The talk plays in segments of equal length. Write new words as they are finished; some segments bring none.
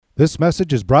This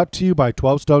message is brought to you by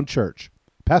 12 Stone Church.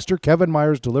 Pastor Kevin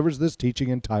Myers delivers this teaching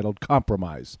entitled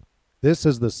Compromise. This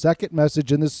is the second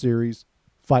message in this series,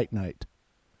 Fight Night.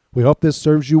 We hope this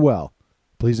serves you well.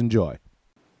 Please enjoy.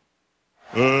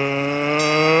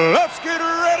 Let's get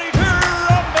ready to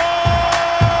rumble!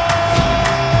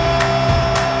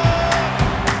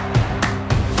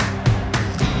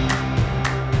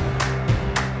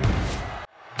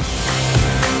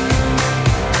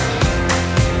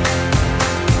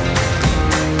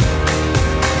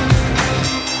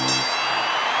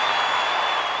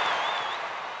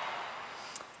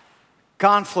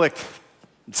 Conflict.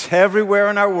 It's everywhere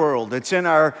in our world. It's in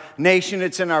our nation.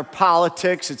 It's in our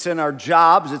politics. It's in our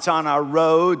jobs. It's on our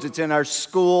roads. It's in our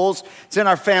schools. It's in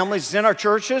our families. It's in our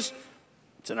churches.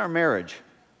 It's in our marriage.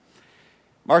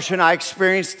 Marcia and I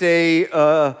experienced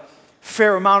a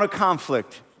fair amount of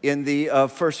conflict in the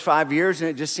first 5 years, and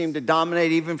it just seemed to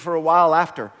dominate even for a while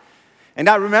after. And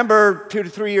I remember 2 to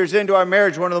 3 years into our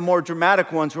marriage, one of the more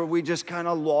dramatic ones where we just kind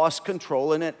of lost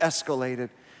control and it escalated.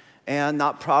 And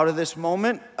not proud of this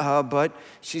moment, but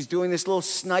she's doing this little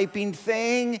sniping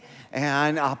thing,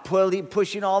 and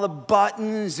pushing all the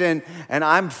buttons, and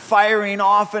I'm firing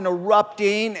off and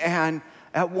erupting, and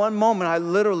at one moment, I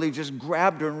literally just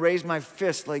grabbed her and raised my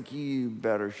fist like, you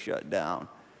better shut down.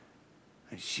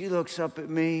 And she looks up at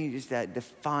me, just that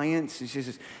defiance, and she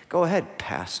says, go ahead,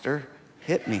 Pastor,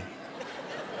 hit me.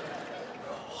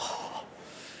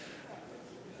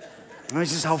 And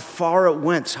this is how far it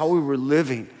went, it's how we were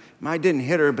living. I didn't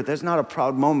hit her, but that's not a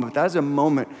proud moment. But that was a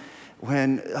moment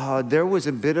when there was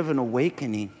a bit of an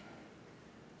awakening.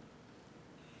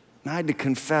 And I had to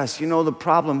confess, the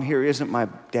problem here isn't my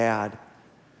dad.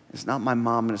 It's not my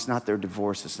mom, and it's not their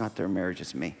divorce. It's not their marriage.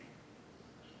 It's me.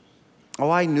 Oh,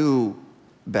 I knew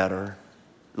better.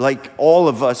 Like all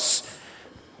of us,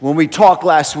 when we talked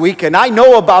last week, and I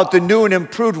know about the new and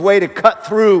improved way to cut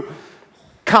through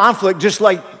conflict, just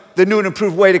like the new and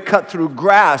improved way to cut through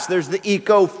grass. There's the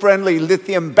eco-friendly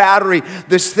lithium battery.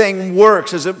 This thing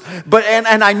works.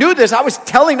 And I knew this. I was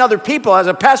telling other people as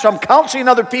a pastor. I'm counseling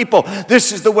other people.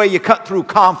 This is the way you cut through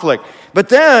conflict. But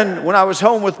then when I was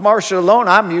home with Marcia alone,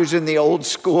 I'm using the old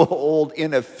school, old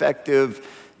ineffective,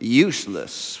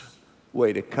 useless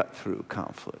way to cut through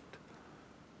conflict.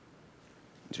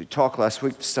 As we talked last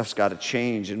week, the stuff's got to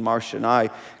change. And Marcia and I,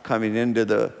 coming into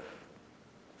the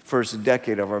first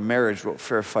decade of our marriage, wrote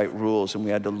Fair Fight Rules, and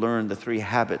we had to learn the 3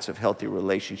 habits of healthy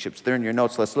relationships. They're in your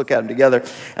notes. Let's look at them together.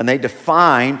 And they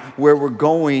define where we're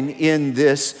going in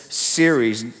this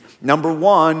series. Number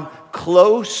 1,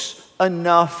 close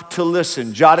enough to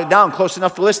listen. Jot it down, close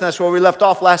enough to listen. That's where we left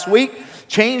off last week.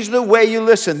 Change the way you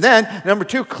listen. Then, number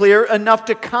 2, clear enough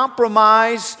to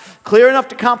compromise. Clear enough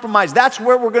to compromise. That's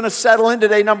where we're going to settle in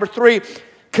today. Number 3,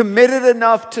 committed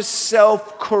enough to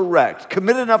self-correct.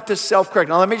 Committed enough to self-correct.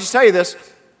 Now, let me just tell you this.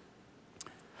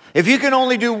 If you can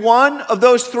only do one of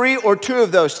those 3 or 2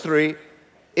 of those 3,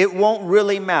 it won't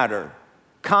really matter.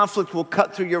 Conflict will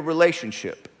cut through your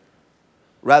relationship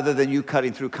rather than you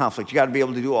cutting through conflict. You got to be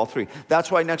able to do all 3. That's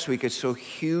why next week is so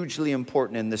hugely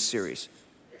important in this series.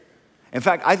 In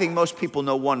fact, I think most people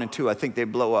know 1 and 2. I think they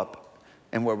blow up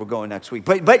and where we're going next week.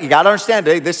 But you got to understand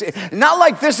today, this not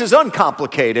like this is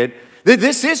uncomplicated.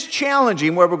 This is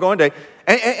challenging where we're going today,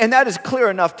 and that is clear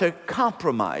enough to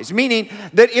compromise. Meaning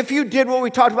that if you did what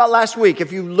we talked about last week,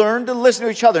 if you learned to listen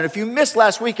to each other, and if you missed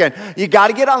last weekend, you got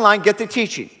to get online, get the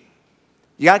teaching.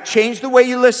 You got to change the way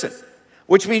you listen,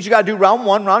 which means you got to do round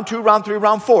 1, round 2, round 3,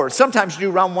 round 4. Sometimes you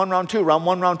do round 1, round 2, round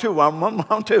 1, round 2, round 1,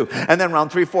 round 2, and then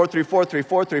round 3, 4, 3, 4, 3,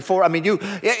 4, 3, 4. I mean,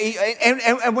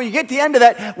 and when you get to the end of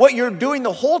that, what you're doing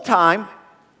the whole time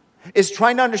is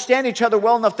trying to understand each other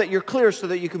well enough that you're clear so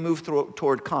that you can move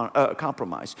toward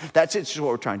compromise. That's what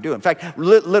we're trying to do. In fact,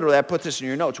 literally, I put this in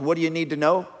your notes. What do you need to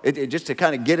know? Just to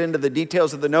kind of get into the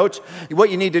details of the notes,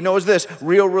 what you need to know is this.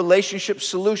 Real relationship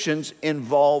solutions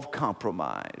involve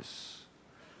compromise.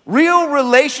 Real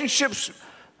relationship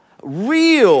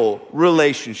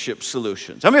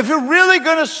solutions. I mean, if you're really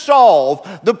going to solve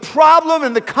the problem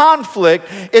and the conflict,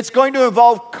 it's going to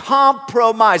involve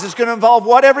compromise. It's going to involve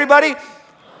what, everybody?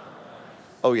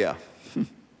 Oh, yeah.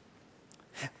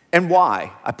 And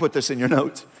why? I put this in your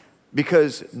notes.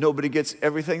 Because nobody gets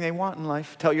everything they want in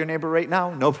life. Tell your neighbor right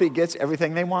now, nobody gets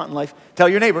everything they want in life. Tell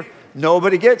your neighbor,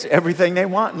 nobody gets everything they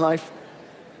want in life.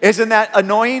 Isn't that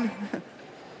annoying?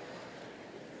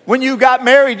 When you got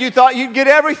married, you thought you'd get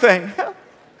everything.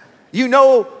 You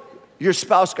know your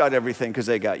spouse got everything because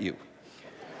they got you.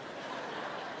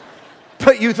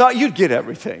 But you thought you'd get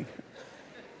everything.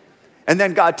 And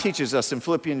then God teaches us in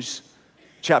Philippians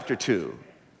chapter 2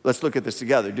 Let's look at this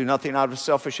together. Do nothing out of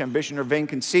selfish ambition or vain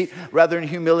conceit. Rather in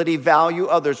humility, value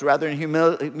others. Rather in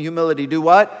humility, do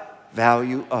what?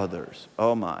 Value others.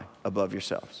 Oh my, above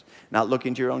yourselves. Not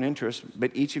looking to your own interests,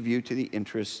 but each of you to the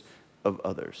interests of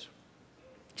others.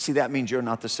 See, that means you're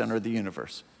not the center of the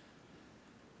universe.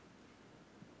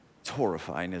 It's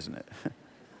horrifying, isn't it?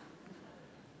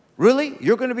 Really?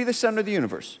 You're going to be the center of the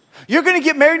universe. You're going to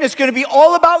get married and it's going to be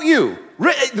all about you.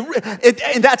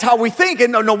 And that's how we think,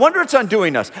 and no wonder it's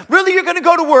undoing us. Really, you're going to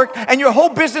go to work and your whole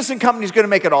business and company is going to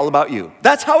make it all about you.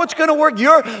 That's how it's going to work.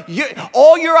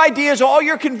 All your ideas, all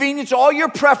your convenience, all your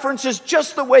preferences,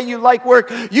 just the way you like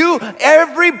work,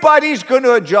 everybody's going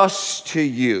to adjust to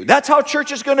you. That's how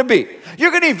church is going to be.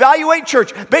 You're going to evaluate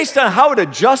church based on how it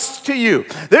adjusts to you.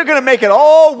 They're going to make it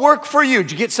all work for you.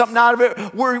 Did you get something out of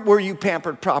it? Were you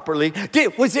pampered properly?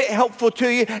 Was it helpful to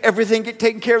you? Everything get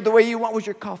taken care of the way you want? Was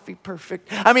your coffee perfect?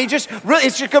 I mean, just really,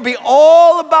 it's just going to be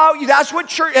all about you. That's what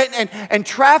church and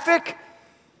traffic.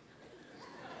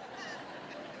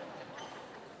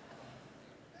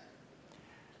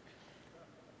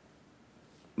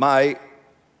 My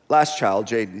last child,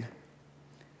 Jaden,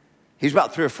 he's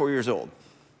about 3 or 4 years old.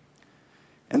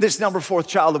 And this number 4th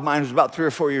child of mine, who's about 3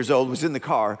 or 4 years old, was in the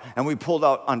car, and we pulled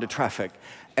out onto traffic.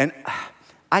 And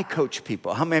I coach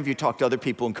people. How many of you talk to other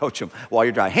people and coach them while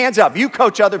you're driving? Hands up. You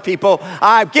coach other people.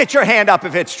 Get your hand up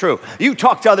if it's true. You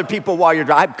talk to other people while you're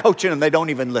driving. I'm coaching them. They don't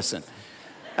even listen.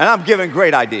 And I'm giving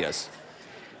great ideas.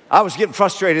 I was getting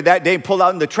frustrated that day, pulled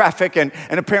out in the traffic, and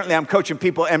apparently I'm coaching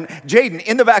people. And Jaden,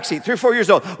 in the backseat, 3 or 4 years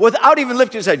old, without even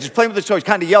lifting his head, just playing with his toys,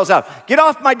 kind of yells out, "Get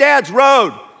off my dad's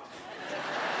road."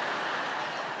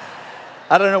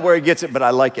 I don't know where he gets it, but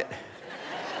I like it.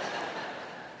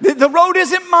 The road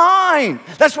isn't mine.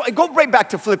 That's why, go right back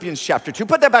to Philippians chapter 2.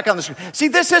 Put that back on the screen. See,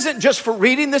 this isn't just for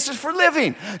reading. This is for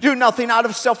living. Do nothing out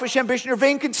of selfish ambition or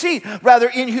vain conceit. Rather,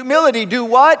 in humility, do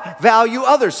what? Value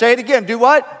others. Say it again. Do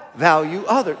what? Value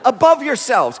others. Above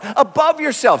yourselves. Above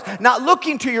yourselves. Not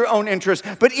looking to your own interests,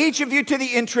 but each of you to the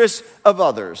interests of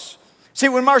others. See,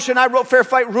 when Marcia and I wrote Fair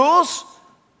Fight Rules,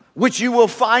 which you will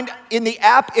find in the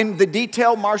app in the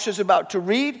detail Marsha's about to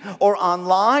read, or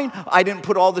online. I didn't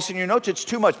put all this in your notes. It's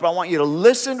too much, but I want you to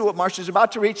listen to what Marsha's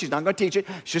about to read. She's not going to teach it.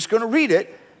 She's just going to read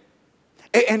it.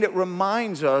 And it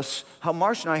reminds us how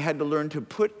Marsha and I had to learn to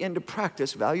put into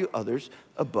practice, value others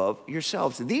above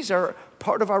yourselves. These are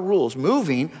part of our rules,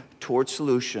 moving towards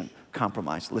solution,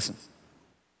 compromise. Listen.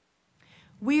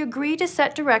 We agree to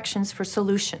set directions for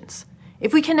solutions.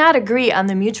 If we cannot agree on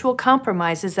the mutual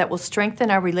compromises that will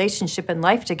strengthen our relationship and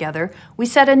life together, we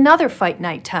set another fight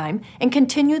night time and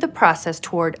continue the process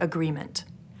toward agreement.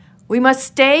 We must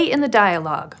stay in the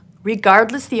dialogue,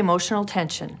 regardless the emotional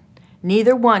tension.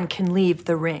 Neither one can leave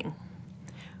the ring.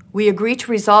 We agree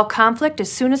to resolve conflict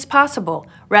as soon as possible,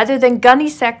 rather than gunny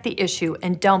sack the issue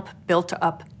and dump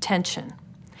built-up tension.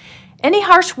 Any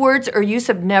harsh words or use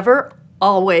of never,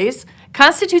 always,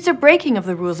 constitutes a breaking of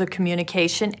the rules of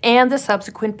communication and the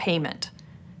subsequent payment.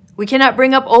 We cannot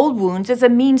bring up old wounds as a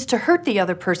means to hurt the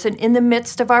other person in the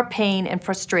midst of our pain and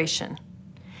frustration.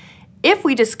 If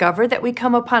we discover that we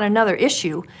come upon another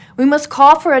issue, we must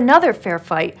call for another fair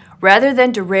fight rather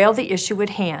than derail the issue at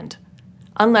hand,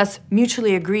 unless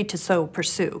mutually agreed to so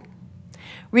pursue.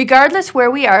 Regardless where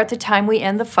we are at the time we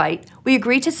end the fight, we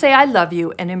agree to say "I love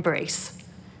you" and embrace.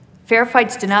 Fair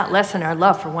fights do not lessen our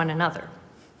love for one another.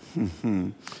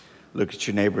 Look at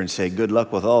your neighbor and say, "Good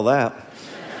luck with all that."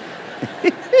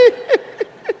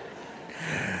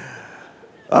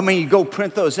 I mean, you go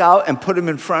print those out and put them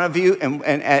in front of you, and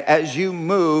as you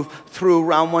move through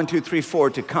round 1, 2, 3, 4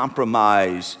 to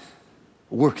compromise,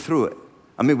 work through it.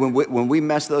 I mean, when we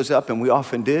mess those up, and we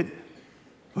often did,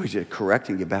 we just correct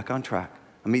and get back on track.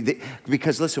 I mean,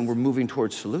 because listen, we're moving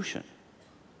towards solution.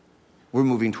 We're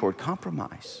moving toward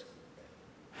compromise.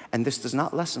 And this does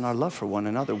not lessen our love for one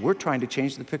another. We're trying to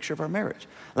change the picture of our marriage.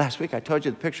 Last week, I told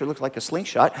you the picture looked like a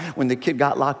slingshot when the kid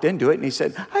got locked into it, and he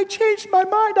said, "I changed my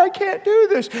mind. I can't do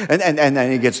this." And then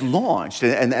he gets launched,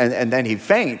 and then he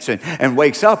faints and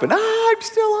wakes up, and I'm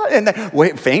still on. And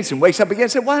then faints and wakes up again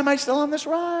and says, "Why am I still on this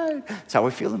ride?" That's how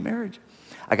we feel in marriage.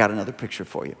 I got another picture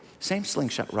for you. Same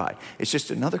slingshot ride. It's just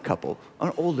another couple,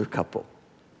 an older couple.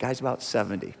 Guy's about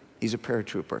 70. He's a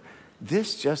paratrooper.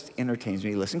 This just entertains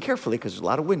me. Listen carefully, because there's a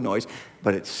lot of wind noise,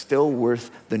 but it's still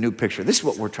worth the new picture. This is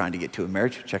what we're trying to get to in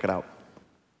marriage. Check it out.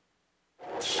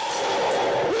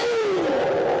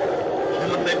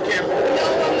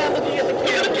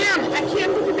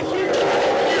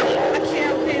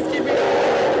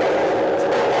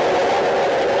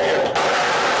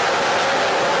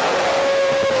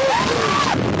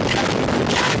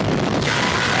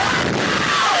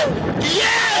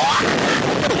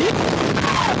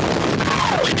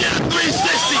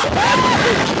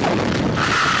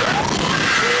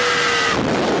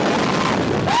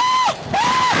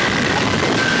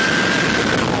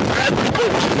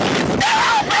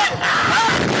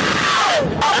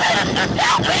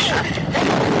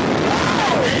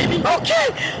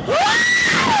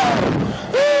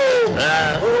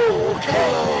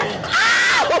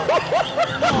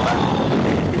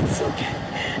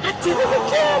 did it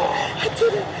again. I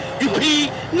did it. You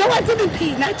peed? No, I didn't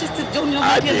pee. Not just a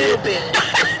maybe a little bit.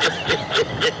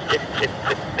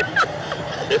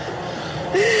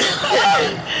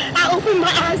 I opened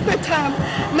my eyes that time.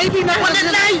 Maybe not. Was it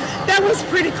nice? That was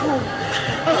pretty cool.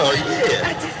 Oh, yeah.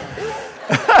 I did.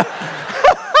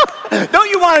 Don't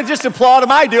you want to just applaud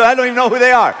them? I do. I don't even know who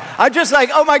they are. I'm just like,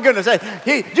 oh my goodness.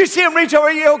 Did you see him reach over?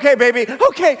 You okay, baby?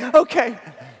 Okay.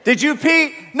 Did you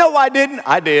pee? No, I didn't.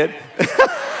 I did.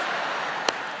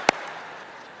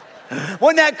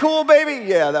 Wasn't that cool, baby?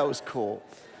 Yeah, that was cool.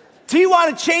 Do you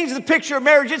want to change the picture of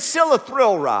marriage? It's still a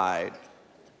thrill ride.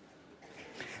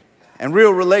 And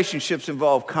real relationships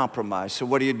involve compromise. So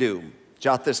what do?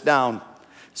 Jot this down.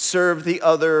 Serve the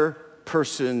other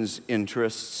person's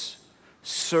interests.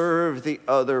 Serve the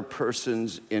other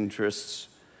person's interests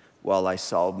while I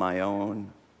solve my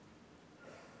own.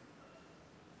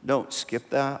 Don't skip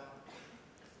that.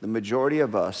 The majority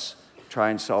of us try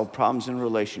and solve problems in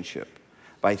relationship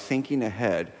by thinking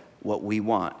ahead what we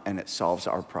want, and it solves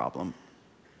our problem,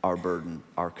 our burden,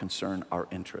 our concern, our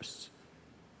interests.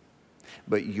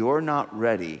 But you're not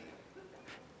ready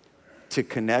to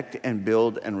connect and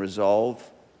build and resolve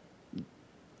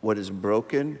what is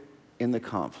broken in the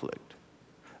conflict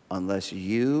unless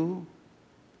you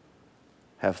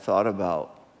have thought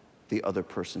about the other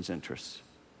person's interests.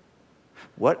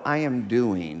 What I am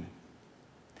doing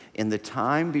in the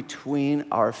time between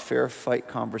our fair fight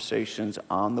conversations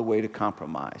on the way to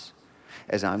compromise,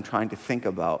 as I'm trying to think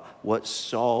about what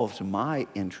solves my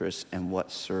interests and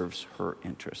what serves her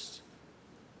interests.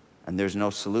 And there's no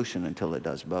solution until it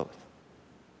does both.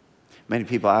 Many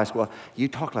people ask, well, you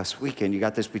talked last weekend, you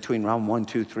got this between round 1,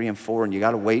 2, 3, and 4, and you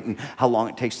got to wait, and how long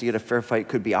it takes to get a fair fight.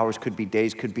 Could be hours, could be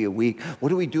days, could be a week. What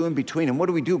do we do in between? And what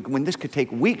do we do when this could take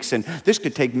weeks, and this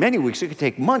could take many weeks, it could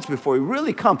take months before we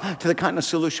really come to the kind of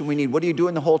solution we need? What are you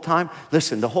doing the whole time?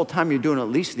 Listen, the whole time you're doing at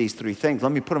least these 3 things.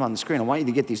 Let me put them on the screen. I want you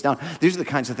to get these down. These are the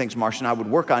kinds of things Marsha and I would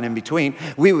work on in between.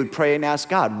 We would pray and ask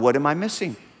God, what am I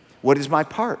missing? What is my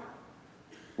part?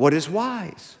 What is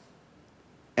wise?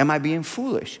 Am I being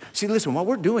foolish? See, listen, while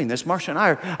we're doing this, Marsha and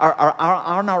I are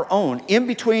on our own in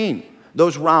between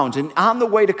those rounds and on the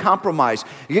way to compromise,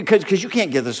 because you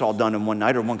can't get this all done in one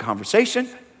night or one conversation.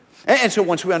 And so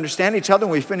once we understand each other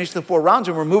and we finish the 4 rounds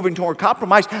and we're moving toward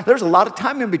compromise, there's a lot of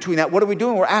time in between that. What are we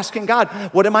doing? We're asking God,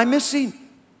 what am I missing?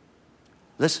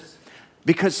 Listen,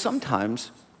 because sometimes,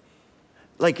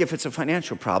 like if it's a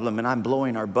financial problem and I'm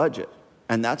blowing our budget,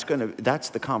 and that's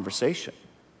the conversation.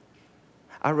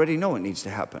 I already know what needs to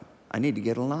happen. I need to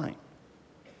get a line.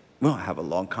 We don't have a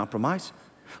long compromise.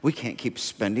 We can't keep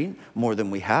spending more than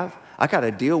we have. I got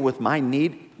to deal with my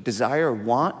need, desire,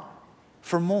 want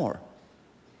for more.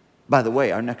 By the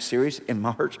way, our next series in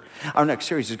March,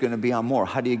 is going to be on more.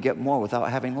 How do you get more without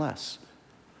having less?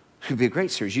 It could be a great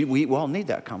series. We all need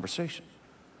that conversation.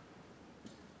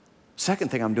 Second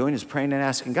thing I'm doing is praying and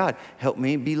asking God, help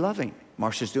me be loving.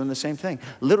 Marsha's doing the same thing.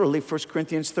 Literally, 1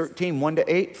 Corinthians 13,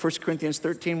 1-8. 1 Corinthians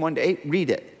 13, 1-8.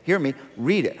 Read it. Hear me.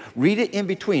 Read it. Read it in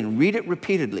between. Read it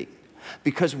repeatedly.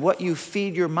 Because what you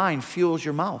feed your mind fuels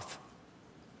your mouth.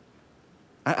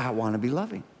 I want to be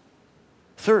loving.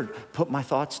 Third, put my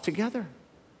thoughts together.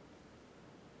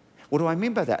 What do I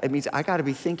mean by that? It means I got to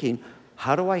be thinking,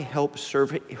 how do I help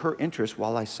serve her interests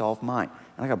while I solve mine?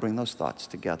 And I got to bring those thoughts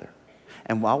together.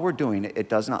 And while we're doing it, it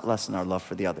does not lessen our love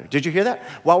for the other. Did you hear that?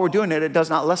 While we're doing it, it does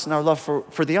not lessen our love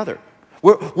for the other.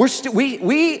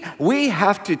 We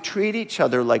have to treat each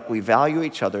other like we value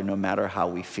each other no matter how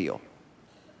we feel.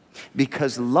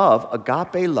 Because love,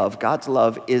 agape love, God's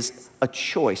love, is a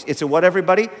choice. It's a what,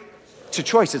 everybody? It's a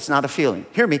choice. It's not a feeling.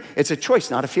 Hear me. It's a choice,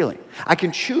 not a feeling. I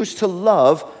can choose to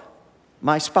love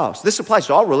my spouse. This applies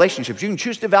to all relationships. You can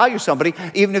choose to value somebody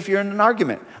even if you're in an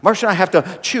argument. Marsha and I have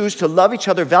to choose to love each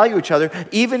other, value each other,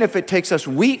 even if it takes us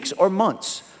weeks or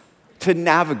months to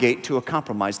navigate to a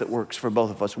compromise that works for both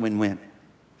of us, win-win.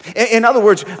 In other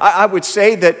words, I would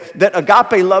say that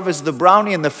agape love is the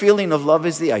brownie and the feeling of love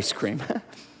is the ice cream.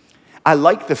 I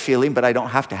like the feeling, but I don't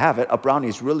have to have it. A brownie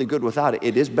is really good without it.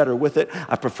 It is better with it.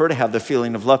 I prefer to have the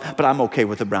feeling of love, but I'm okay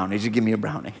with the brownie. Just give me a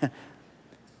brownie.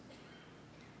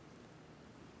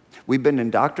 We've been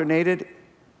indoctrinated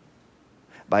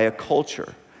by a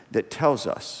culture that tells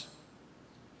us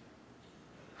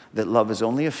that love is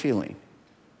only a feeling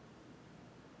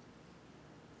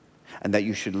and that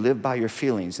you should live by your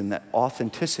feelings and that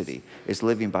authenticity is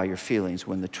living by your feelings,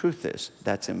 when the truth is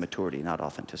that's immaturity, not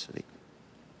authenticity.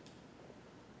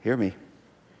 Hear me.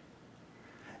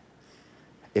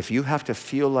 If you have to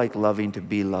feel like loving to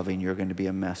be loving, you're going to be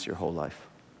a mess your whole life.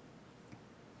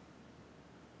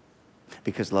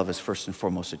 Because love is first and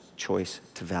foremost a choice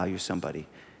to value somebody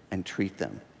and treat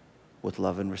them with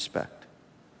love and respect,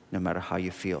 no matter how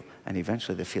you feel. And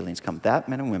eventually the feelings come. That,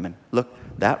 men and women, look,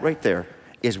 that right there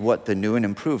is what the new and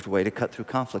improved way to cut through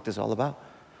conflict is all about.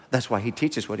 That's why he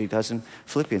teaches what he does in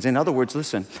Philippians. In other words,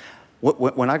 listen,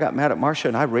 when I got mad at Marcia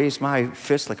and I raised my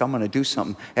fist like I'm going to do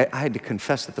something, I had to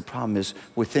confess that the problem is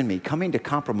within me. Coming to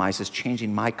compromise is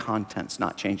changing my contents,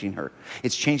 not changing her.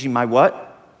 It's changing my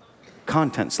what?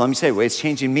 Contents. Let me say, it's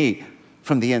changing me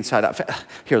from the inside out.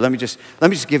 Here, let me just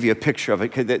give you a picture of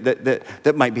it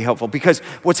that might be helpful. Because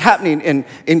what's happening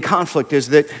in conflict is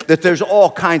that there's all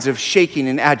kinds of shaking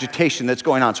and agitation that's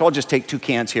going on. So I'll just take 2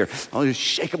 cans here. I'll just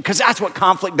shake them, because that's what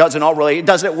conflict does in all relationships.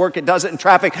 It does it at work, it does it in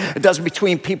traffic, it does it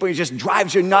between people. It just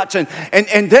drives you nuts. And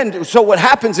then, so what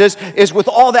happens is with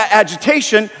all that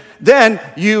agitation, then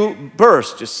you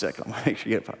burst. Just a second, I want to make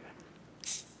sure you get it.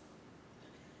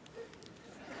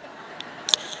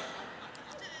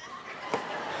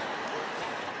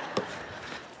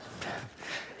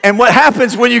 And what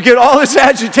happens when you get all this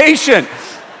agitation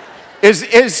is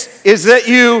that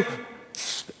you,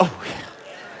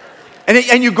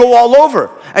 and you go all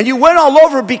over. And you went all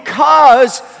over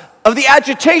because of the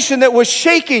agitation that was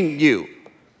shaking you.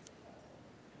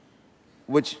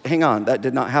 Which, hang on, that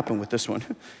did not happen with this one.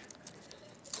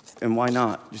 And why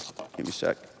not? Just give me a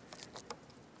sec.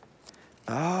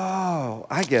 Oh,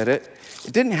 I get it.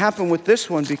 It didn't happen with this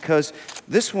one because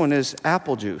this one is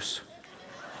apple juice.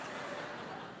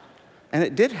 And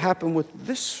it did happen with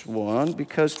this one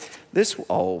because this,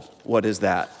 oh, what is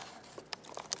that?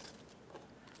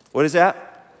 What is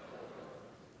that?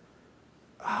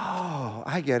 Oh,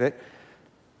 I get it.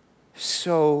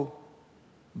 So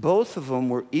both of them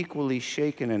were equally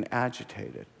shaken and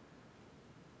agitated.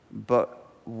 But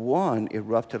one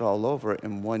erupted all over it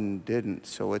and one didn't.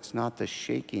 So it's not the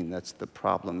shaking that's the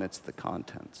problem, it's the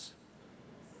contents.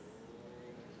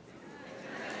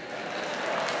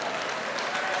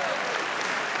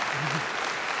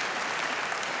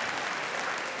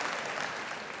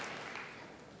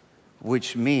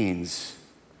 Which means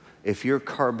if you're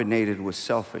carbonated with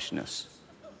selfishness,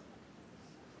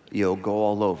 you'll go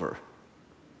all over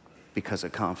because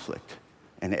of conflict.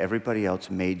 And everybody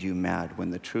else made you mad when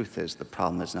the truth is the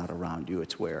problem is not around you,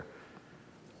 it's where?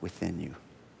 Within you.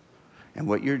 And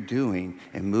what you're doing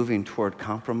and moving toward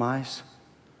compromise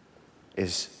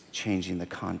is changing the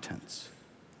contents.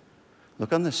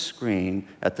 Look on the screen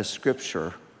at the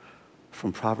scripture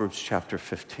from Proverbs chapter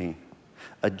 15.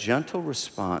 A gentle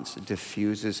response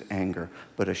diffuses anger,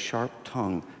 but a sharp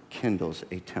tongue kindles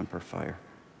a temper fire.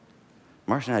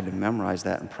 Marcia and I had to memorize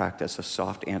that and practice. A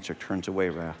soft answer turns away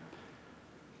wrath,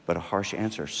 but a harsh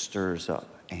answer stirs up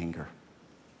anger.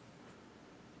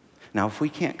 Now, if we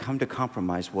can't come to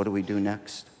compromise, what do we do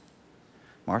next?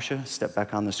 Marcia, step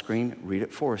back on the screen, read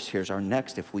it for us. Here's our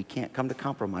next. If we can't come to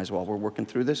compromise while we're working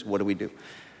through this, what do we do?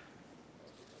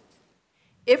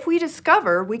 If we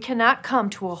discover we cannot come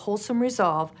to a wholesome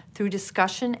resolve through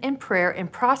discussion and prayer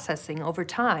and processing over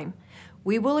time,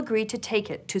 we will agree to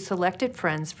take it to selected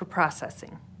friends for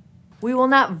processing. We will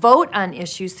not vote on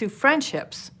issues through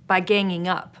friendships by ganging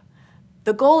up.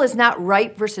 The goal is not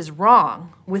right versus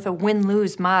wrong with a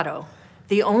win-lose motto.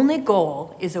 The only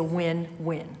goal is a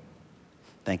win-win.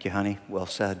 Thank you, honey. Well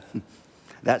said.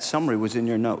 That summary was in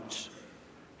your notes.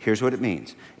 Here's what it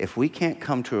means. If we can't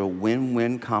come to a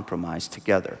win-win compromise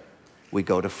together, we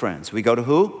go to friends. We go to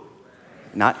who?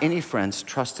 Not any friends,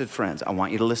 trusted friends. I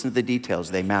want you to listen to the details.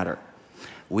 They matter.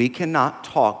 We cannot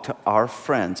talk to our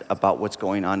friends about what's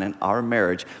going on in our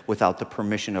marriage without the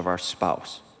permission of our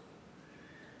spouse.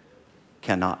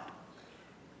 Cannot.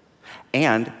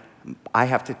 And I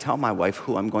have to tell my wife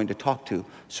who I'm going to talk to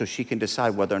so she can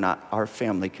decide whether or not our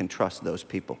family can trust those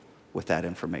people with that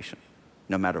information,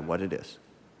 no matter what it is.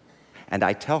 And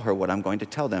I tell her what I'm going to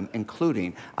tell them,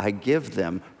 including I give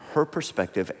them her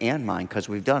perspective and mine, because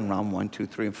we've done round 1, 2,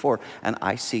 3, and 4, and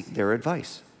I seek their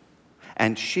advice.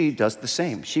 And she does the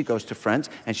same. She goes to friends,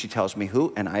 and she tells me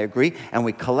who, and I agree, and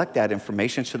we collect that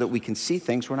information so that we can see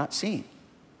things we're not seeing.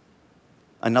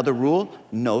 Another rule,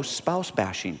 no spouse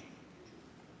bashing.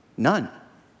 None.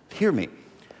 Hear me.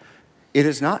 It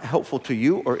is not helpful to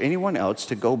you or anyone else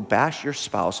to go bash your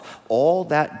spouse. All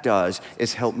that does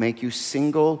is help make you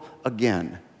single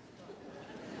again.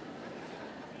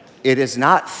 It is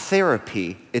not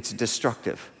therapy, it's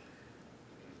destructive.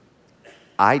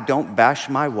 I don't bash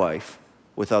my wife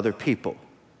with other people,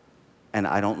 and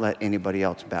I don't let anybody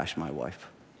else bash my wife.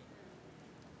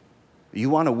 You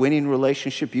want a winning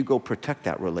relationship, you go protect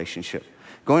that relationship.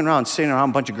 Going around, sitting around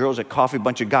a bunch of girls at coffee, a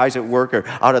bunch of guys at work, or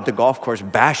out at the golf course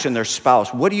bashing their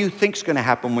spouse. What do you think's going to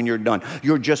happen when you're done?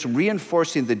 You're just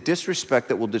reinforcing the disrespect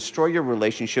that will destroy your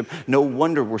relationship. No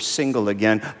wonder we're single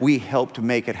again. We helped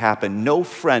make it happen. No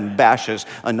friend bashes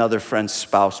another friend's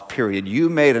spouse, period. You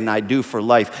made an I do for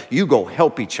life. You go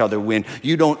help each other win.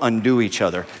 You don't undo each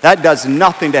other. That does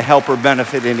nothing to help or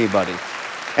benefit anybody.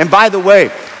 And by the way,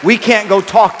 we can't go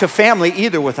talk to family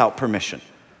either without permission.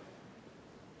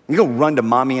 You go run to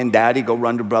mommy and daddy, go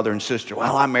run to brother and sister.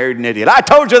 Well, I married an idiot. I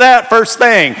told you that first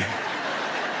thing.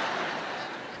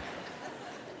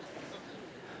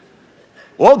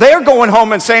 Well, they're going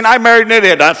home and saying, I married an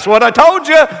idiot. That's what I told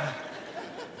you.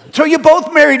 So you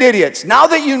both married idiots. Now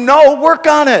that you know, work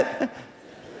on it.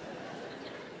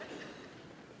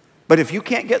 But if you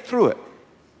can't get through it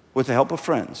with the help of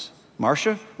friends,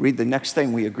 Marcia, read the next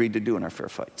thing we agreed to do in our fair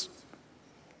fights.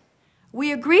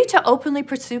 We agree to openly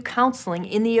pursue counseling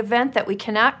in the event that we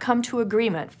cannot come to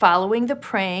agreement following the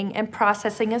praying and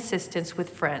processing assistance with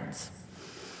friends.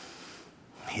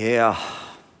 Yeah.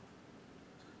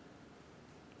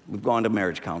 We've gone to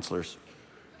marriage counselors.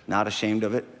 Not ashamed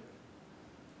of it.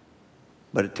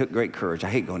 But it took great courage. I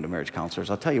hate going to marriage counselors.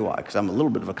 I'll tell you why. Because I'm a little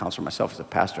bit of a counselor myself as a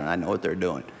pastor, and I know what they're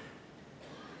doing.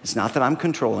 It's not that I'm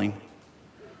controlling.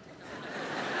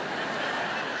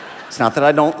 It's not that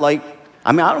I don't like...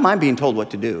 I don't mind being told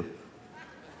what to do.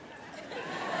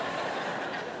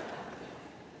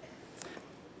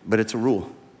 But it's a rule.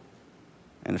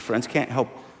 And if friends can't help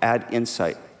add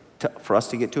insight for us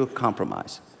to get to a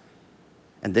compromise,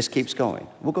 and this keeps going,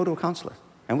 we'll go to a counselor.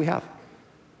 And we have.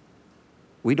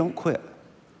 We don't quit.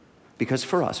 Because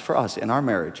for us, in our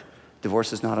marriage,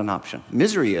 divorce is not an option.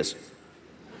 Misery is.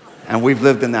 And we've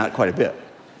lived in that quite a bit.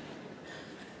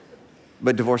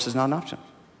 But divorce is not an option.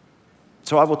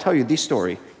 So I will tell you the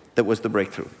story that was the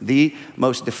breakthrough. The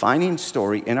most defining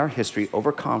story in our history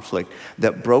over conflict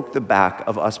that broke the back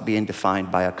of us being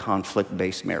defined by a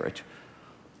conflict-based marriage.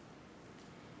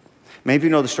 Many of you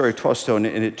know the story of 12 Stone,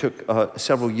 and it took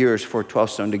several years for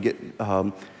 12 Stone to get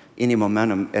any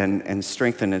momentum and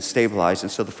strengthen and stabilize.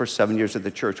 And so the first 7 years of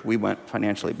the church, we went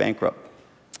financially bankrupt.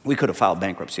 We could have filed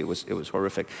bankruptcy. It was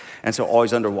horrific. And so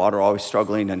always underwater, always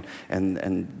struggling.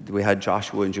 And we had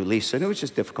Joshua and Julissa, and it was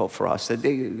just difficult for us.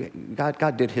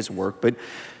 God did his work.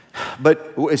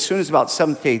 But as soon as about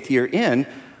 7th, 8th year in,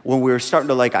 when we were starting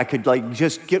to I could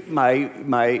just get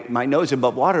my nose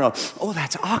above water. And oh,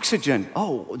 that's oxygen.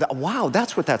 Oh, wow,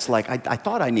 that's what that's like. I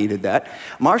thought I needed that.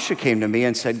 Marcia came to me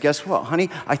and said, guess what, honey?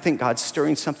 I think God's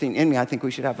stirring something in me. I think we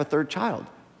should have a third child.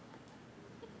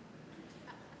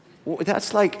 Well,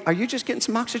 that's are you just getting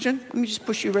some oxygen? Let me just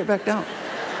push you right back down.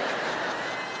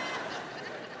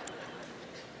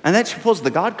 And then she pulls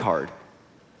the God card.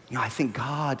 I think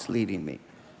God's leading me.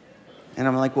 And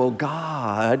I'm like, well,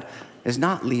 God is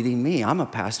not leading me. I'm a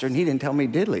pastor, and he didn't tell me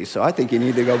diddly. So I think you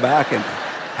need to go back and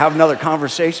have another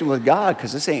conversation with God,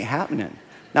 because this ain't happening.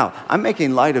 Now, I'm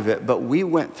making light of it, but we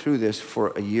went through this for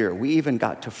a year. We even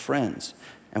got to friends.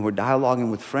 And we're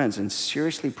dialoguing with friends and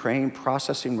seriously praying,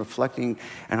 processing, reflecting.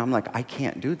 And I'm like, I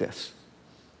can't do this.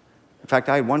 In fact,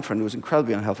 I had one friend who was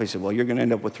incredibly unhealthy. He said, well, you're going to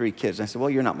end up with 3 kids. And I said, well,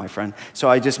 you're not my friend. So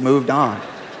I just moved on.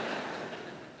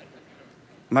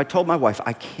 And I told my wife,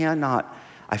 I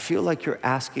feel like you're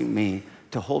asking me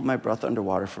to hold my breath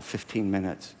underwater for 15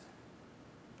 minutes.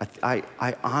 I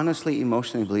honestly,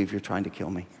 emotionally believe you're trying to kill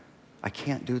me. I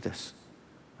can't do this.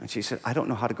 And she said, I don't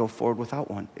know how to go forward without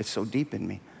one. It's so deep in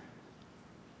me.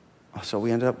 So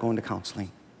we ended up going to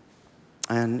counseling.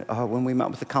 And when we met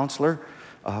with the counselor,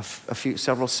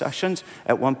 several sessions,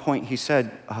 at one point he said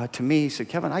to me, he said,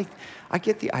 Kevin, I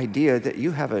get the idea that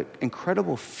you have an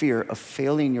incredible fear of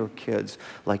failing your kids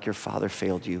like your father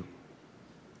failed you.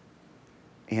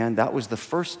 And that was the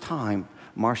first time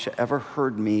Marcia ever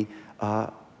heard me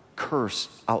curse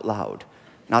out loud.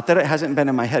 Not that it hasn't been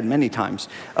in my head many times,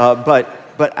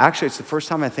 but actually it's the first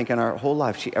time I think in our whole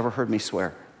life she ever heard me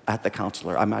swear at the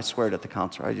counselor. I swear it at the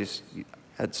counselor.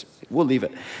 We'll leave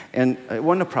it. And it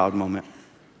wasn't a proud moment.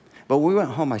 But when we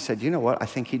went home, I said, you know what? I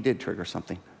think he did trigger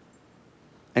something.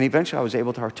 And eventually I was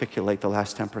able to articulate the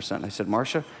last 10%. I said,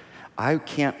 Marcia, I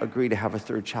can't agree to have a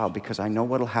third child because I know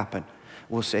what'll happen.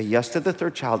 We'll say yes to the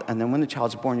third child, and then when the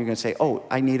child's born, you're going to say, oh,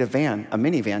 I need a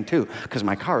minivan too, because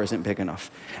my car isn't big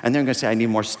enough. And they're going to say, I need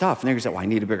more stuff. And they're going to say, well, I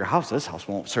need a bigger house. This house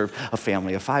won't serve a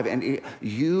family of 5. And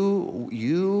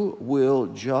you will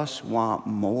just want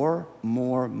more,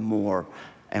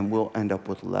 and we'll end up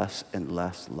with less and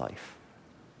less life.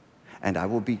 And I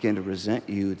will begin to resent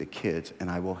you, the kids,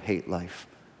 and I will hate life.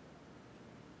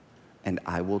 And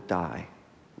I will die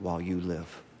while you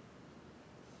live.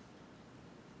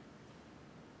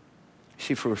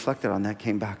 chief who reflected on that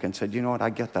came back and said, you know what, I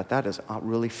get that. That is not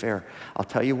really fair. I'll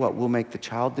tell you what, we'll make the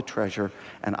child the treasure,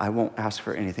 and I won't ask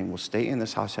for anything. We'll stay in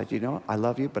this house. I said, you know what, I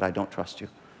love you, but I don't trust you.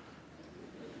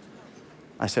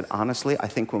 I said, honestly, I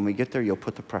think when we get there, you'll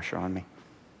put the pressure on me.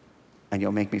 And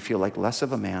you'll make me feel like less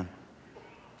of a man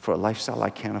for a lifestyle I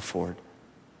can't afford.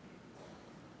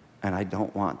 And I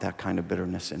don't want that kind of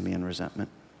bitterness in me and resentment.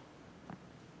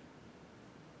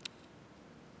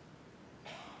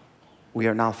 We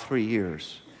are now 3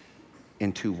 years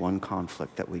into one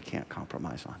conflict that we can't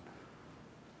compromise on.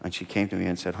 And she came to me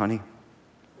and said, honey,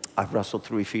 I've wrestled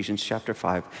through Ephesians chapter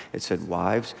 5. It said,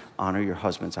 wives, honor your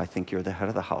husbands. I think you're the head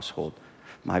of the household.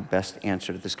 My best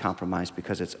answer to this compromise,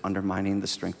 because it's undermining the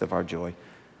strength of our joy,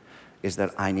 is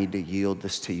that I need to yield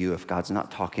this to you. If God's not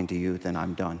talking to you, then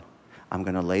I'm done. I'm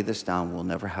going to lay this down. We'll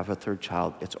never have a third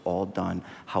child. It's all done.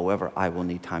 However, I will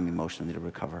need time emotionally to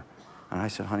recover. And I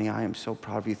said, honey, I am so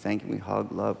proud of you. Thank you. We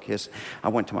hug, love, kiss. I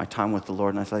went to my time with the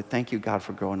Lord, and I said, thank you, God,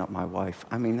 for growing up my wife.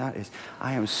 I mean,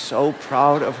 I am so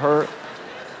proud of her.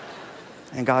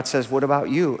 And God says, what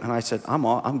about you? And I said,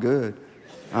 I'm good.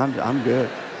 I'm good.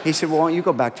 He said, well, why don't you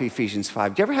go back to Ephesians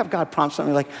 5? Do you ever have God prompt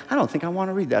something like, I don't think I want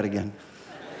to read that again?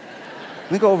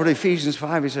 Let me go over to Ephesians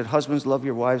 5. He said, husbands, love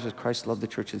your wives as Christ loved the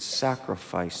church and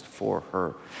sacrificed for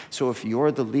her. So if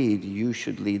you're the lead, you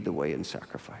should lead the way in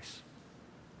sacrifice.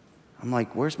 I'm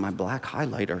like, where's my black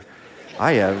highlighter?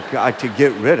 I have got to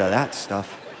get rid of that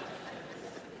stuff.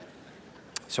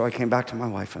 So I came back to my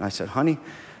wife and I said, honey,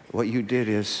 what you did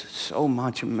is so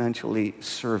monumentally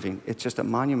serving. It's just a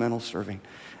monumental serving.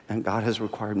 And God has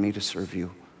required me to serve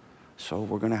you. So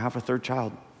we're going to have a third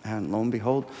child. And lo and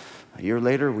behold, a year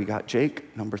later, we got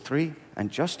Jake, number 3. And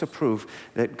just to prove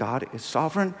that God is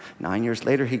sovereign, 9 years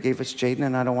later, he gave us Jaden,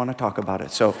 and I don't want to talk about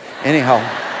it. So anyhow,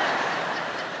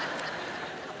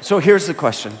 so here's the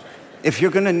question. If you're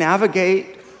going to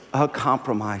navigate a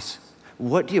compromise,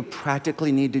 what do you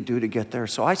practically need to do to get there?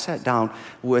 So I sat down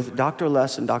with Dr.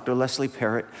 Les and Dr. Leslie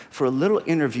Parrott for a little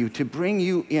interview to bring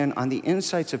you in on the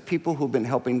insights of people who've been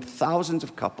helping thousands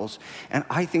of couples. And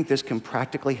I think this can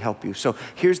practically help you. So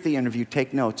here's the interview.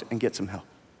 Take notes and get some help.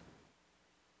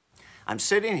 I'm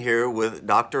sitting here with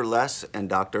Dr. Les and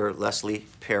Dr. Leslie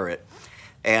Parrott.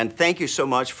 And thank you so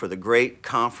much for the great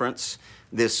conference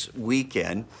this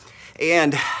weekend.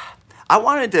 And I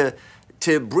wanted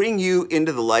to bring you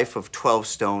into the life of 12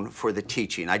 Stone for the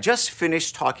teaching. I just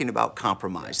finished talking about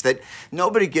compromise, that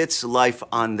nobody gets life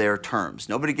on their terms.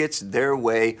 Nobody gets their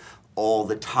way all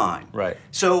the time. Right.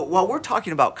 So while we're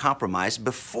talking about compromise,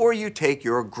 before you take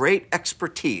your great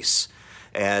expertise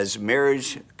as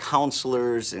marriage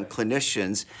counselors and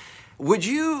clinicians, would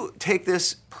you take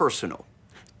this personal?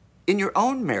 In your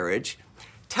own marriage,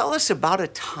 tell us about a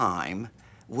time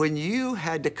when you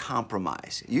had to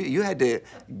compromise. You had to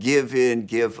give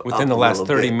up within the last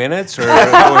 30 bit. minutes, or going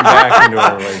back into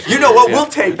a relationship? You know what? Yeah. We'll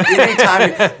take any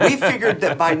time. We figured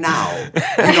that by now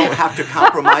you don't have to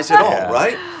compromise at all,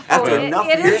 right? After enough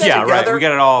years together, right. We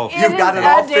got it all. You've got it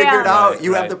all figured out.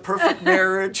 You have the perfect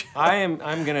marriage. I'm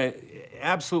going to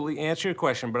absolutely answer your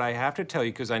question, but I have to tell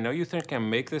you, because I know you think I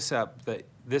make this up, that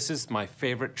this is my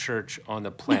favorite church on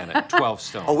the planet, 12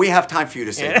 Stone. Oh, we have time for you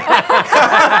to say that.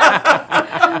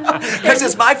 Because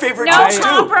it's my favorite church, too.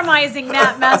 No compromising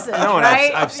that message, No, and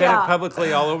right? I've said it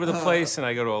publicly all over the place, and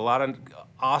I go to a lot of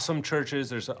awesome churches.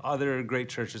 There's other great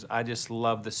churches. I just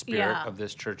love the spirit of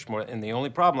this church more. And the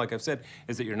only problem, like I've said,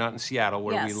 is that you're not in Seattle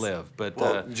where we live. But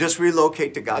well, just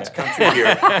relocate to God's country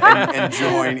here and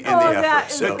join in the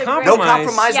effort. So no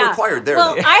compromise required there.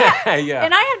 Well,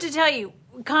 and I have to tell you,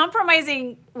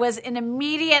 compromising was an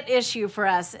immediate issue for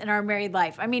us in our married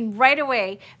life. I mean, right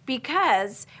away,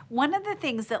 because one of the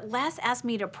things that Les asked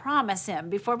me to promise him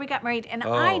before we got married, and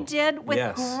I did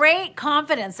with great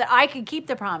confidence that I could keep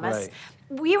the promise. Right.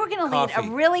 We were going to lead a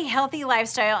really healthy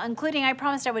lifestyle, including I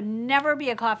promised I would never be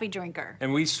a coffee drinker.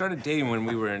 And we started dating when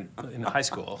we were in high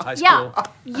school.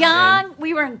 Young.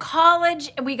 We were in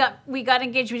college, and we got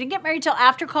engaged. We didn't get married till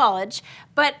after college.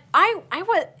 But I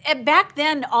was back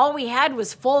then. All we had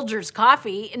was Folgers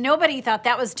coffee, and nobody thought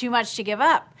that was too much to give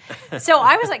up. So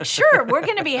I was like, sure, we're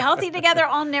going to be healthy together.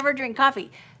 I'll never drink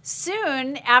coffee.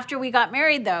 Soon after we got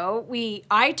married, though,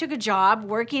 I took a job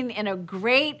working in a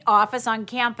great office on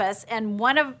campus, and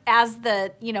as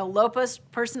the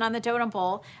lowest person on the totem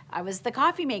pole, I was the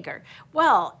coffee maker.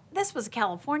 Well, this was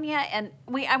California, and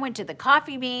I went to the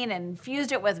coffee bean and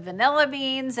infused it with vanilla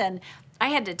beans, and I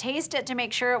had to taste it to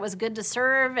make sure it was good to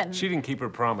serve. And She didn't keep her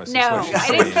promise. is no, what she's I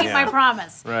didn't saying, keep my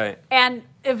promise. Right. And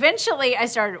eventually I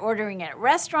started ordering it at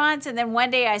restaurants. And then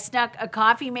one day I snuck a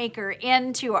coffee maker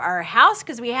into our house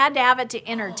because we had to have it to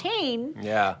entertain.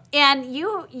 Yeah. And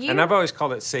you And I've always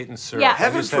called it Satan's syrup. Yeah. I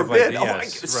Heaven just have, forbid. Like, Oh, my,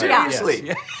 yes, right, seriously.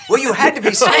 yes, Well, you had to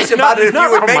be serious about it if Not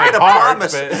you would from make my it a heart,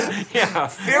 promise. but, yeah.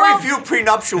 Very few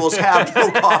prenuptials have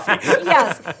no coffee.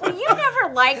 yes. Well, you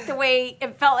never liked the way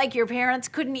it felt like your parents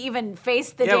couldn't even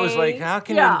face the day. Yeah, it was like, how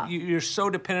can you're so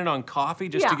dependent on coffee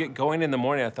just to Yeah. get going in the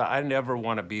morning. I thought, I never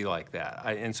want to be like that.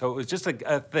 And so it was just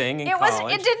a thing in It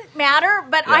college. it didn't matter,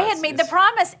 but I Yes, had made the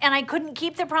promise and I couldn't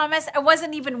keep the promise. I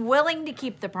wasn't even willing to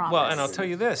keep the promise. Well, and I'll tell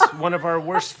you this, one of our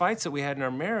worst fights that we had in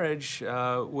our marriage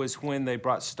was when they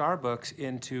brought Starbucks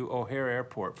into O'Hare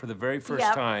Airport for the very first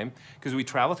Yep. time, because we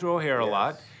travel through O'Hare a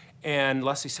lot. And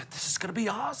Leslie said, this is going to be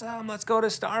awesome. Let's go to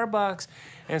Starbucks.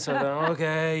 And so,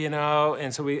 okay,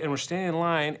 and so we're standing in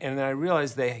line, and then I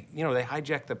realized they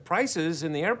hijacked the prices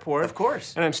in the airport. Of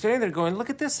course. And I'm standing there going, look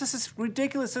at this. This is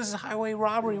ridiculous. This is highway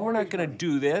robbery. We're not going to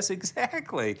do this.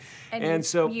 Exactly.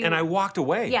 And I walked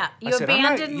away. Yeah, I you said, "I'm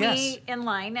not-" abandoned yes. me in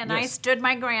line, and I Yes. stood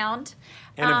my ground.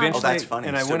 And eventually, that's funny.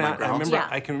 And I Stood went my out. ground.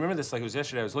 I can remember this like it was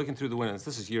yesterday. I was looking through the window.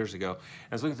 This is years ago.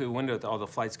 I was looking through the window at all the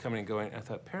flights coming and going. And I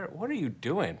thought, Parrot, what are you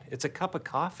doing? It's a cup of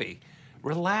coffee.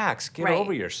 Relax. Get Right.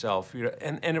 over yourself.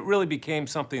 And it really became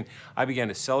something. I began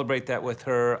to celebrate that with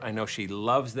her. I know she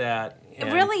loves that.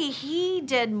 And Really, he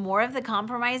did more of the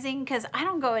compromising because I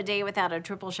don't go a day without a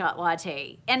triple shot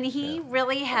latte. And he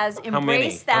really has many?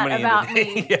 embraced How that many in a about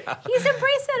day? me. Yeah. He's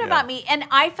embraced that about me. And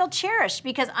I feel cherished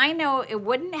because I know it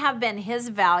wouldn't have been his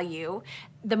value,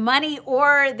 the money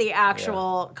or the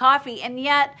actual coffee. And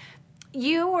yet,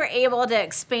 you were able to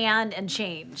expand and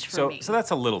change for me. So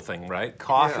that's a little thing, right?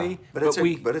 Coffee.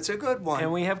 Yeah, but it's a good one.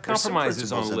 And we have There's some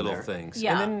compromises on principles in little there. things.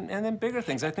 Yeah. And then bigger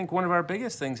things. I think one of our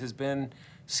biggest things has been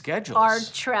schedules. Our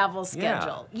travel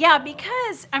schedule. Yeah,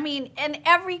 because, and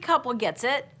every couple gets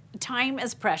it. Time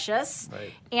is precious.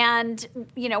 Right. And,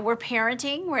 we're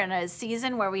parenting. We're in a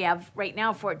season where we have right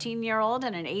now a 14-year-old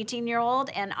and an 18-year-old.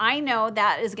 And I know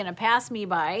that is going to pass me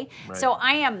by. Right. So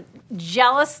I am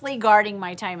jealously guarding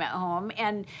my time at home.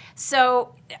 And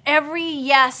so every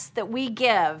yes that we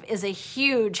give is a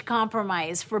huge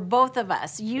compromise for both of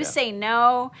us. You say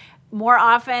no more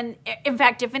often. In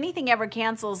fact, if anything ever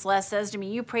cancels, Les says to me,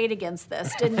 you prayed against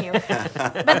this, didn't you?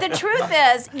 But the truth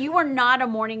is, you are not a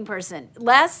morning person.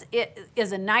 Les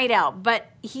is a night out, but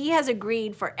he has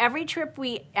agreed for every trip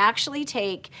we actually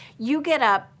take, you get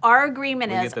up. Our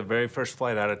agreement We is get the very first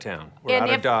flight out of town. We're And out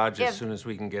of if- Dodge as if- soon as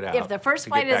we can get out. if the first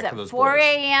to flight get is back to at those 4 boys.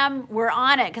 a.m., we're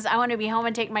on it because I want to be home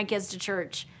and take my kids to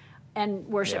church and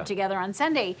worship Yeah. together on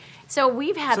Sunday. So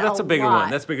we've had So that's a bigger lot. one.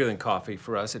 That's bigger than coffee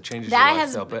for us. It changes That your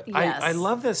has- lifestyle. But yes. I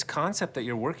love this concept that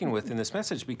you're working with in this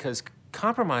message because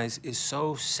compromise is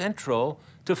so central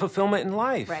to fulfillment in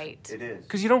life. Right. It is.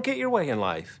 Because you don't get your way in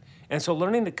life. And so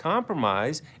learning to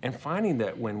compromise and finding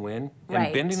that win-win and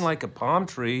Right. bending like a palm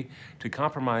tree to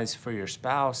compromise for your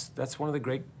spouse, that's one of the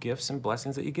great gifts and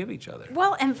blessings that you give each other.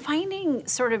 Well, and finding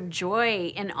sort of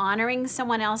joy in honoring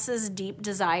someone else's deep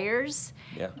desires,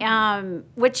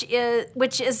 which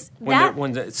is that.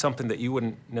 When it's something that you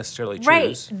wouldn't necessarily choose.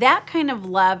 Right. That kind of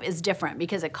love is different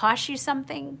because it costs you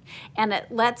something and it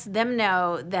lets them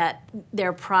know that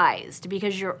they're prized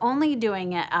because you're only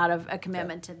doing it out of a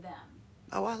commitment to them.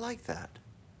 Oh, I like that.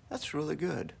 That's really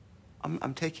good.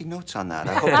 I'm taking notes on that.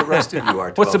 I hope the rest of you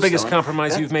are. What's the 12, biggest son.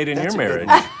 compromise you've made in your That's a good marriage?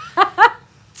 one.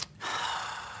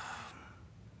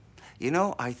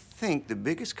 I think the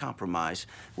biggest compromise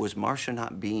was Marcia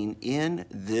not being in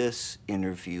this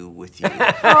interview with you.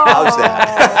 How's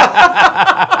that?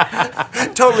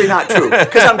 Totally not true,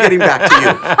 because I'm getting back to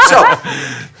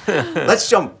you. So, let's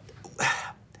jump.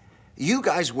 You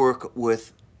guys work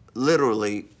with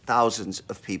literally thousands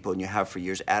of people, and you have for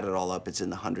years. Add it all up, it's in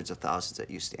the hundreds of thousands that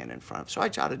you stand in front of. So I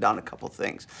jotted down a couple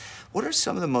things. What are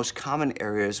some of the most common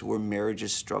areas where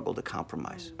marriages struggle to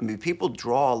compromise? I mean, people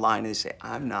draw a line and they say,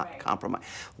 I'm not compromised.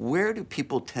 Where do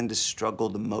people tend to struggle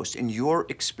the most in your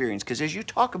experience? Because as you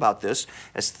talk about this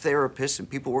as therapists and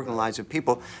people working in the lives of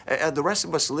people, the rest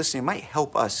of us listening might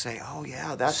help us say, oh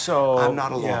yeah, I'm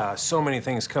not alone. Yeah, so many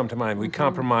things come to mind. We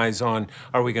compromise on,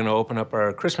 are we going to open up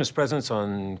our Christmas presents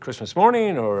on Christmas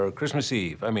morning or Christmas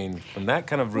Eve? I mean, from that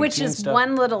kind of routine Which is stuff.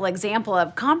 one little example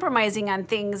of compromising on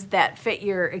things that fit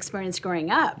your experience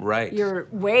growing up. Right. Your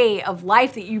way of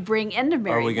life that you bring into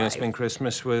marriage. Are we going to spend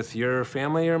Christmas with your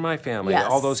family or my family? Yes.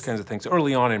 All those kinds of things.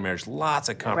 Early on in marriage, lots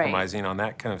of compromising on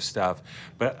that kind of stuff.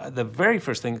 But the very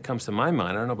first thing that comes to my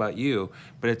mind, I don't know about you,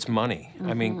 but it's money.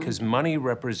 I mean, because money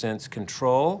represents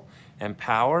control and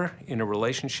power in a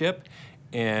relationship.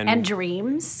 And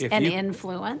dreams if and you-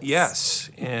 influence. Yes,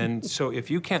 and so if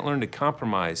you can't learn to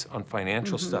compromise on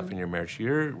financial Mm-hmm. stuff in your marriage,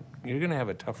 you're going to have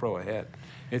a tough road ahead.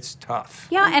 It's tough.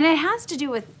 Yeah, and it has to do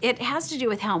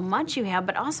with how much you have,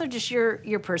 but also just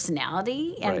your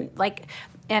personality and Right. like.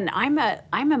 And I'm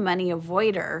a money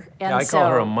avoider, and Yeah, I so call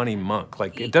her a money monk.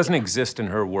 Like it doesn't exist in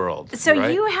her world. so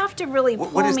right? you have to really pull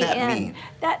What does me that in. mean?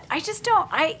 That I just don't.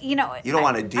 You don't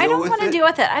wanna deal I don't with want to it? deal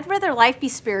with it. I'd rather life be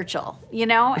spiritual,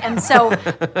 and so.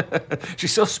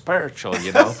 She's so spiritual,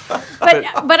 you know.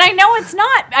 But I know it's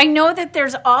not. I know that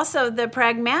there's also the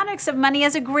pragmatics of money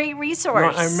as a great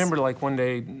resource. I remember like one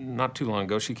day, not too long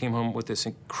ago, she came home with this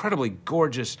incredibly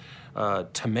gorgeous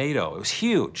tomato. It was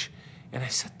huge. And I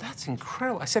said, that's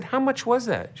incredible. I said, how much was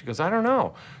that? She goes, I don't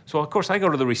know. So, of course, I go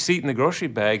to the receipt in the grocery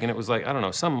bag, and it was like, I don't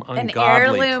know, some An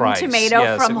ungodly heirloom price. tomato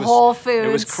Yes, from it was, Whole Foods.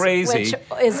 It was crazy. Which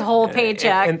is whole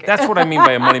paycheck. And that's what I mean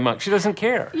by a money monk. She doesn't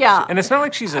care. Yeah. And it's not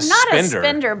like she's a I'm not spender. a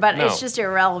spender, but No. it's just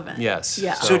irrelevant. Yes.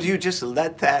 Yeah. So do you just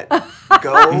let that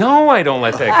go? No, I don't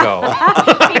let that go.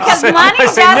 Because money I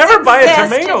say, does never buy a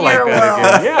exist tomato in like your that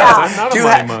world. again. Yes, I'm not Do a you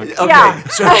money ha- monk. okay, Yeah.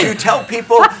 so do you tell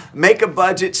people make a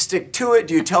budget, stick to it?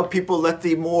 Do you tell people let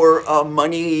the more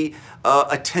money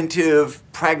attentive,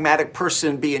 pragmatic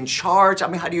person be in charge? I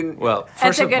mean, how do you? Well,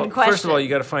 That's a good first of question. all, you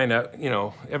got to find out.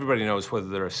 Everybody knows whether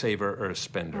they're a saver or a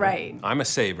spender. Right. I'm a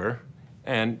saver,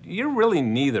 and you're really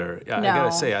neither. I No. got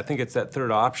to say, I think it's that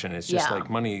third option. It's just Yeah. like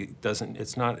money doesn't.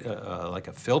 It's not like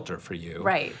a filter for you.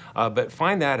 Right. But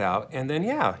find that out, and then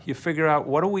you figure out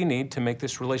what do we need to make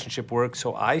this relationship work.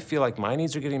 So I feel like my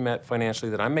needs are getting met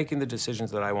financially. That I'm making the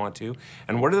decisions that I want to,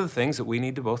 and what are the things that we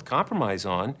need to both compromise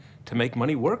on to make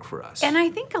money work for us. And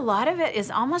I think a lot of it is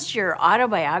almost your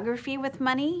autobiography with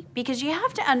money, because you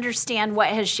have to understand what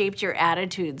has shaped your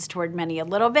attitudes toward money a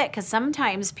little bit, because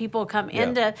sometimes people come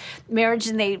into marriage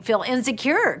and they feel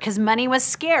insecure because money was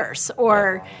scarce,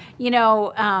 or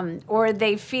or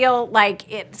they feel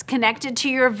like it's connected to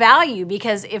your value,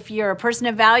 because if you're a person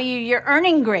of value, you're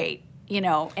earning great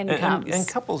incomes. And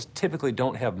couples typically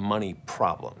don't have money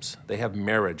problems. They have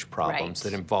marriage problems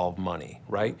Right. that involve money,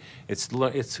 right? It's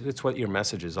what your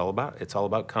message is all about. It's all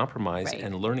about compromise Right.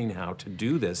 and learning how to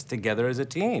do this together as a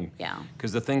team. Yeah.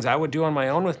 Because the things I would do on my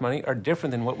own with money are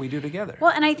different than what we do together.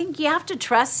 Well, and I think you have to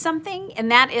trust something, and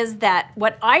that is that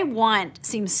what I want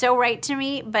seems so right to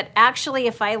me, but actually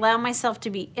if I allow myself to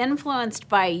be influenced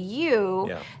by you,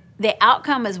 Yeah. the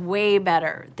outcome is way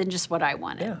better than just what I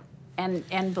wanted. Yeah.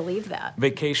 And believe that.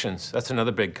 Vacations, that's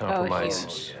another big compromise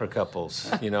huge. for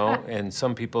couples, and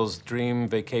some people's dream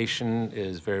vacation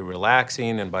is very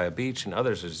relaxing and by a beach, and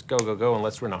others is go, go, go, and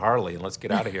let's rent a Harley and let's get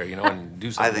out of here, and do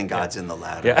I something. think Yeah. God's in the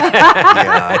latter. Yeah.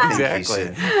 I think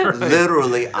Exactly. he said,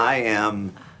 literally, I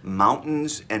am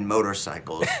mountains and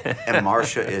motorcycles, and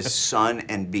Marcia is sun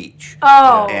and beach.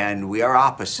 Oh. And we are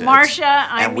opposites. Marcia,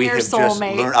 I'm and we your have just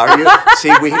soulmate. learned- are you?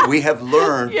 See, we have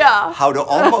learned Yeah. how to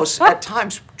almost at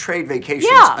times trade vacations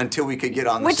Yeah. until we could get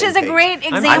on the Which same is a page. great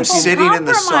example I'm of sitting in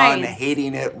the sun, compromise.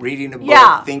 hating it, reading a book,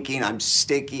 Yeah. thinking I'm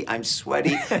sticky, I'm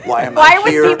sweaty. Why am Why I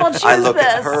would here? people I choose look this?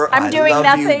 at her. I'm I doing love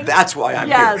nothing. You. That's why I'm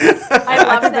Yes, here. I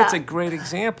love that. That's a great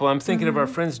example. I'm thinking of our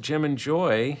friends Jim and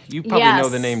Joy. You probably know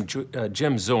the Yes. name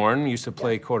Jim Zorn, used to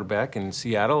play quarterback in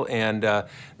Seattle, and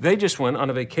they just went on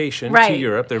a vacation to Right.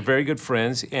 Europe. They're very good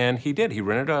friends, and he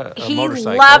rented a He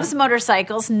motorcycle. loves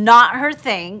motorcycles, not her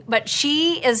thing, but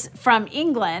she is from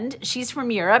England. She's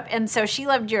from Europe, and so she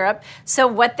loved Europe. So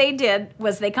what they did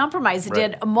was they compromised. They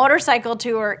Right. did a motorcycle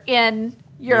tour in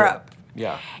Europe.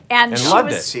 Yeah. And she loved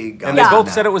was- it. See, And they God.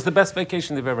 both said it was the best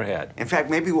vacation they've ever had. In fact,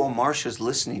 maybe while Marcia's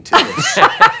listening to this,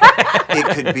 it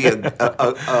could be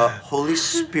a Holy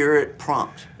Spirit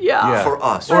prompt Yeah. for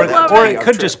us. Or, for that to or be it our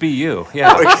could trip. just be you.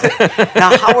 Yeah.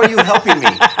 Now, how are you helping me?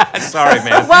 Sorry,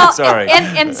 man. Well, Sorry.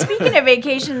 and speaking of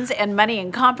vacations and money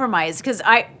and compromise, because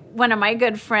one of my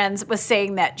good friends was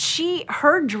saying that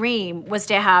her dream was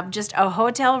to have just a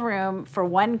hotel room for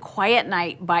one quiet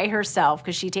night by herself,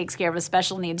 because she takes care of a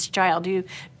special needs child who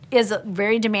is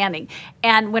very demanding.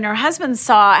 And when her husband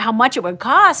saw how much it would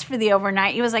cost for the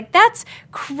overnight, he was like, that's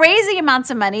crazy amounts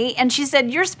of money. And she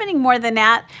said, you're spending more than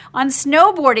that on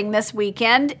snowboarding this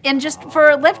weekend and just for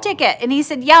a lift ticket. And he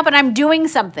said, yeah, but I'm doing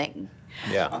something.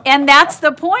 yeah. And that's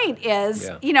the point is,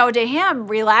 Yeah. to him,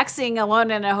 relaxing alone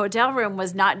in a hotel room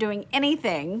was not doing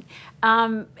anything.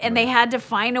 And they had to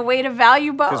find a way to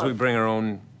value both. Because we bring our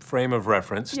own frame of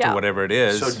reference Yeah. to whatever it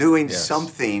is. So doing Yes.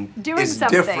 something Doing is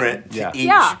something. different to Yeah. each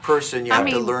Yeah. person. You I have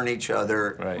to mean- learn each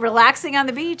other. Right. Relaxing on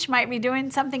the beach might be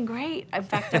doing something great. In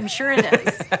fact, I'm sure it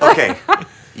is. Okay,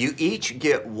 you each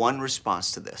get one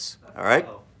response to this, all right?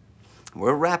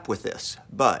 We'll wrap with this,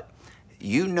 but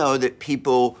you know that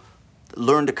people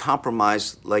learn to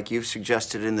compromise like you've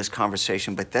suggested in this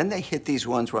conversation, but then they hit these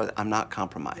ones where I'm not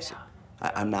compromising.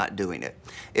 I'm not doing it.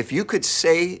 If you could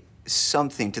say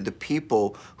something to the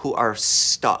people who are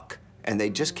stuck and they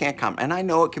just can't and I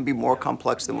know it can be more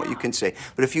complex than what you can say,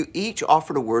 but if you each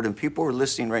offered a word and people are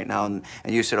listening right now and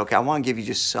you said, okay, I want to give you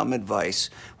just some advice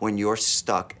when you're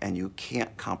stuck and you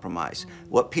can't compromise,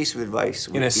 what piece of advice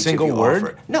would In a each single of you word?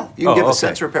 offer? No, you can give a okay.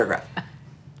 sentence or a paragraph.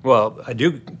 Well, I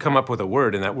do come up with a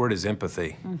word, and that word is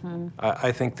empathy.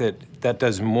 I think that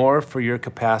does more for your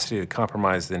capacity to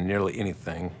compromise than nearly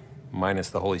anything,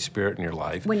 minus the Holy Spirit in your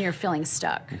life. When you're feeling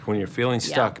stuck. When you're feeling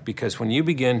stuck, because when you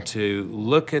begin to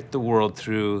look at the world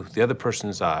through the other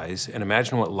person's eyes and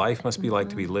imagine what life must be like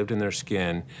to be lived in their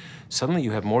skin, suddenly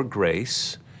you have more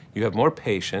grace, you have more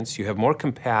patience, you have more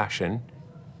compassion,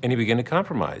 and you begin to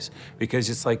compromise. Because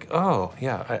it's like, oh,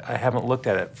 yeah, I haven't looked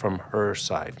at it from her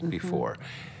side before.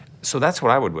 So that's what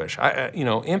I would wish.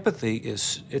 Empathy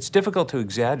it's difficult to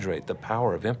exaggerate the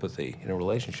power of empathy in a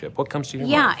relationship. What comes to your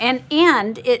mind?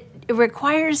 And it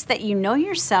requires that you know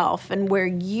yourself and where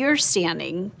you're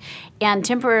standing and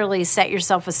temporarily set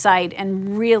yourself aside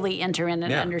and really enter in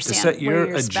and understand to set your where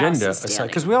your agenda spouse is aside. standing.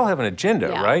 Because we all have an agenda,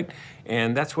 Yeah. right?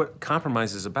 And that's what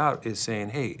compromise is about, is saying,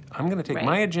 hey, I'm going to take Right.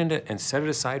 my agenda and set it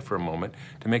aside for a moment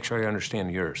to make sure I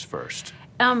understand yours first.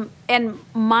 And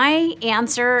my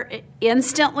answer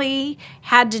instantly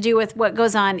had to do with what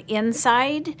goes on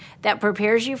inside that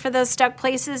prepares you for those stuck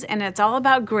places. And it's all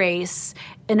about grace,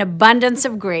 an abundance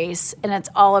of grace, and it's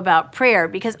all about prayer.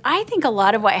 Because I think a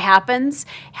lot of what happens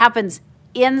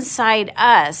inside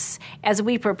us as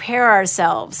we prepare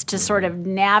ourselves to sort of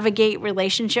navigate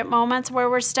relationship moments where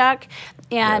we're stuck.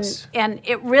 And Yes. and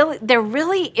there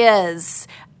really is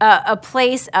a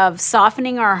place of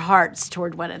softening our hearts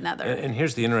toward one another. And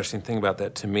here's the interesting thing about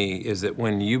that to me is that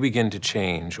when you begin to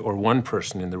change, or one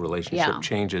person in the relationship Yeah.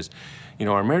 changes,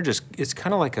 our marriage it's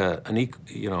kind of like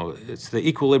it's the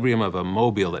equilibrium of a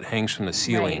mobile that hangs from the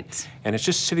ceiling. Right. And it's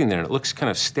just sitting there and it looks kind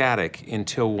of static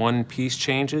until one piece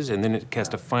changes and then it has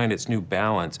to find its new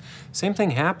balance. Same thing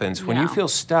happens when you Yeah. feel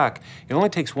stuck. It only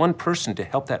takes one person to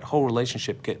help that whole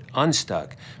relationship get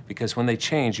unstuck, because when they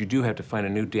change, you do have to find a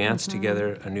new dance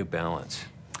together, a new balance.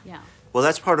 Yeah. Well,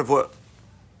 that's part of what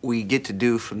we get to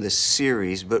do from this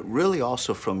series, but really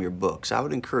also from your books. I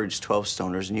would encourage 12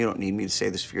 Stoners, and you don't need me to say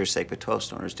this for your sake, but 12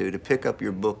 Stoners do, to pick up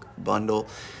your book bundle.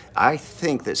 I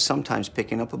think that sometimes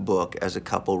picking up a book as a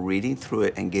couple, reading through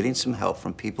it, and getting some help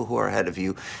from people who are ahead of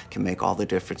you can make all the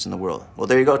difference in the world. Well,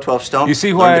 there you go, 12 Stone. You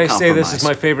see Learn why to I say this is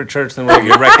compromise. my favorite church, then we'll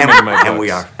get recommended my books. And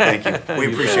we are. Thank you.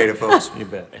 We appreciate it, folks. You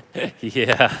bet.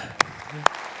 Yeah.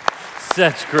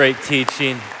 Such great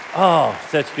teaching. Oh,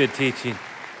 such good teaching.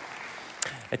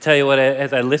 I tell you what,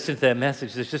 as I listen to that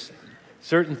message, there's just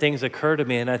certain things occur to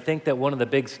me, and I think that one of the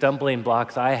big stumbling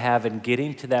blocks I have in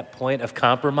getting to that point of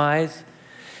compromise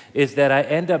is that I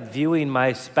end up viewing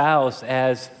my spouse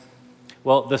as,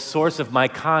 well, the source of my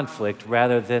conflict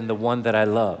rather than the one that I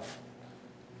love.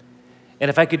 And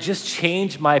if I could just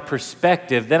change my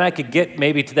perspective, then I could get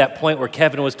maybe to that point where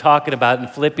Kevin was talking about in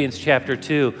Philippians chapter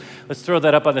 2. Let's throw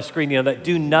that up on the screen. That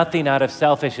do nothing out of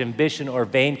selfish ambition or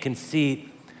vain conceit.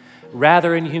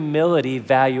 Rather, in humility,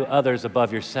 value others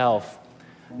above yourself,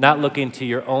 not looking to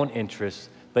your own interests,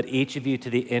 but each of you to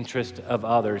the interest of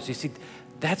others. You see,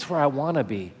 that's where I want to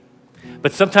be.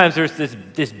 But sometimes there's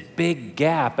this big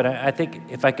gap, and I think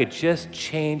if I could just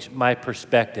change my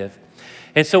perspective.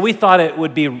 And so we thought it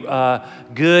would be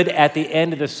good at the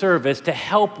end of the service to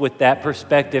help with that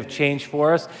perspective change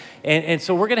for us. And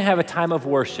so we're going to have a time of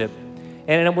worship.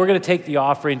 And we're going to take the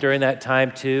offering during that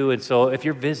time too. And so if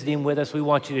you're visiting with us, we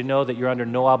want you to know that you're under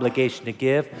no obligation to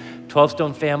give. 12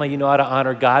 Stone family, you know how to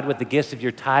honor God with the gifts of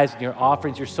your tithes and your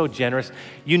offerings. You're so generous.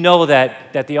 You know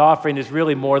that the offering is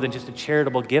really more than just a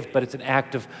charitable gift, but it's an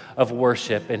act of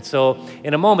worship. And so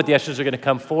in a moment, the ushers are going to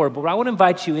come forward. But what I want to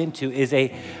invite you into is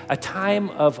a time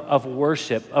of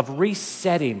worship, of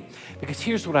resetting. Because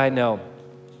here's what I know.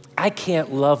 I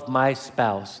can't love my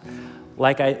spouse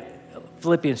like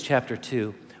Philippians chapter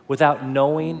 2, without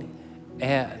knowing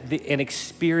and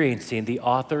experiencing the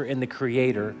author and the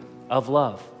creator of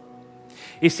love.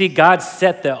 You see, God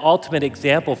set the ultimate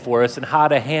example for us in how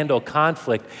to handle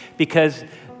conflict, because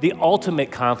the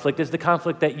ultimate conflict is the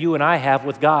conflict that you and I have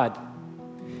with God.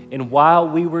 And while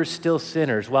we were still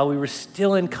sinners, while we were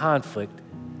still in conflict,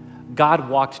 God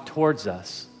walked towards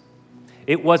us.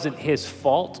 It wasn't his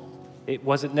fault. It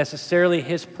wasn't necessarily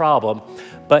his problem,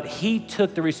 but he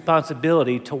took the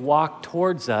responsibility to walk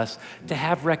towards us to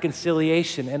have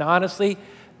reconciliation. And honestly,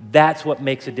 that's what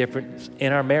makes a difference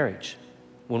in our marriage.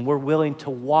 when we're willing to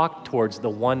walk towards the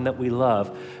one that we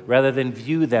love rather than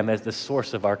view them as the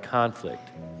source of our conflict.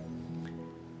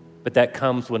 But that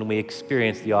comes when we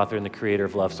experience the author and the creator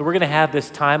of love. So we're going to have this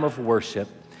time of worship.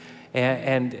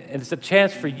 And it's a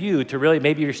chance for you to really,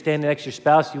 maybe you're standing next to your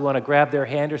spouse, you want to grab their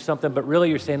hand or something, but really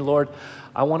you're saying, Lord,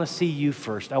 I want to see you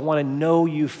first. I want to know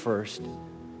you first.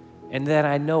 And then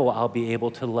I know I'll be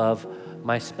able to love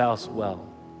my spouse well.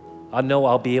 I know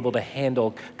I'll be able to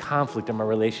handle conflict in my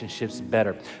relationships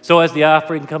better. So as the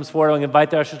offering comes forward, I'm going to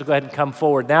invite the ushers to go ahead and come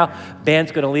forward now.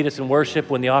 Band's going to lead us in worship.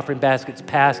 When the offering basket's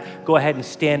passed, go ahead and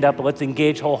stand up. Let's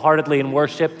engage wholeheartedly in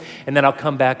worship, and then I'll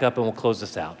come back up and we'll close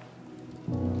this out.